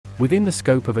Within the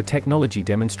scope of a technology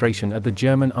demonstration at the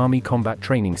German Army Combat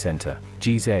Training Center,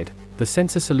 GZ, the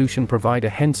sensor solution provider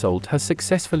HENSOLDT has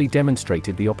successfully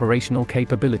demonstrated the operational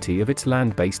capability of its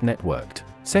land-based networked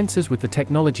sensors with the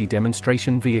Technology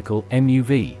Demonstration Vehicle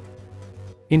 (MUV).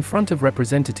 In front of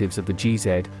representatives of the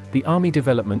GZ, the Army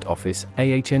Development Office,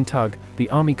 HENSOLDT, the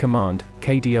Army Command,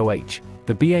 KDOH,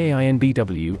 the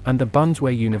BAINBW and the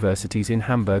Bundeswehr universities in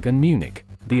Hamburg and Munich,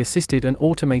 the assisted and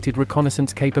automated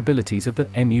reconnaissance capabilities of the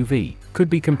MUV could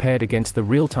be compared against the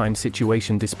real-time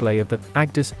situation display of the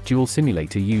AGDAS dual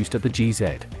simulator used at the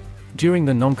GZ. During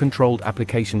the non-controlled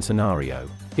application scenario,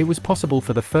 it was possible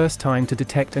for the first time to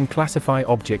detect and classify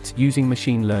objects using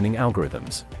machine learning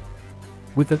algorithms.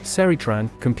 With the Ceretron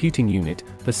computing unit,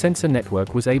 the sensor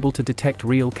network was able to detect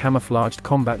real camouflaged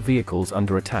combat vehicles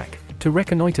under attack, to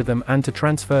reconnoiter them and to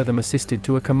transfer them assisted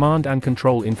to a command and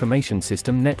control information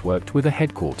system networked with a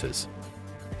headquarters.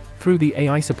 Through the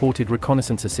AI-supported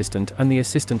reconnaissance assistant and the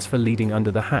assistance for leading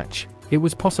under the hatch, it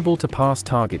was possible to pass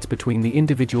targets between the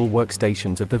individual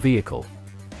workstations of the vehicle.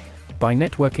 By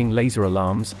networking laser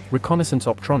alarms, reconnaissance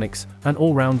optronics, and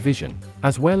all-round vision,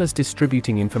 as well as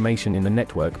distributing information in the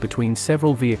network between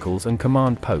several vehicles and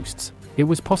command posts, it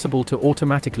was possible to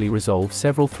automatically resolve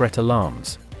several threat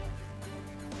alarms.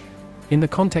 In the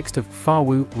context of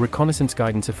FARWU, reconnaissance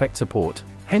guidance effect support,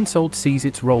 HENSOLDT sees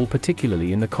its role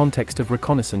particularly in the context of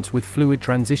reconnaissance with fluid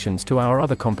transitions to our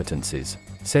other competencies,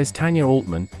 says Tanya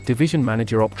Altman, Division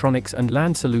Manager Optronics and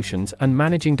Land Solutions and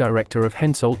Managing Director of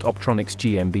HENSOLDT Optronics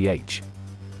GmbH.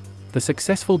 The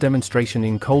successful demonstration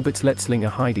in Kolbitz-Letzlinger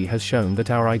Heide has shown that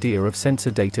our idea of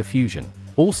sensor data fusion,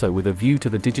 also with a view to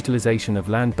the digitalization of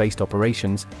land-based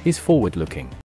operations, is forward-looking.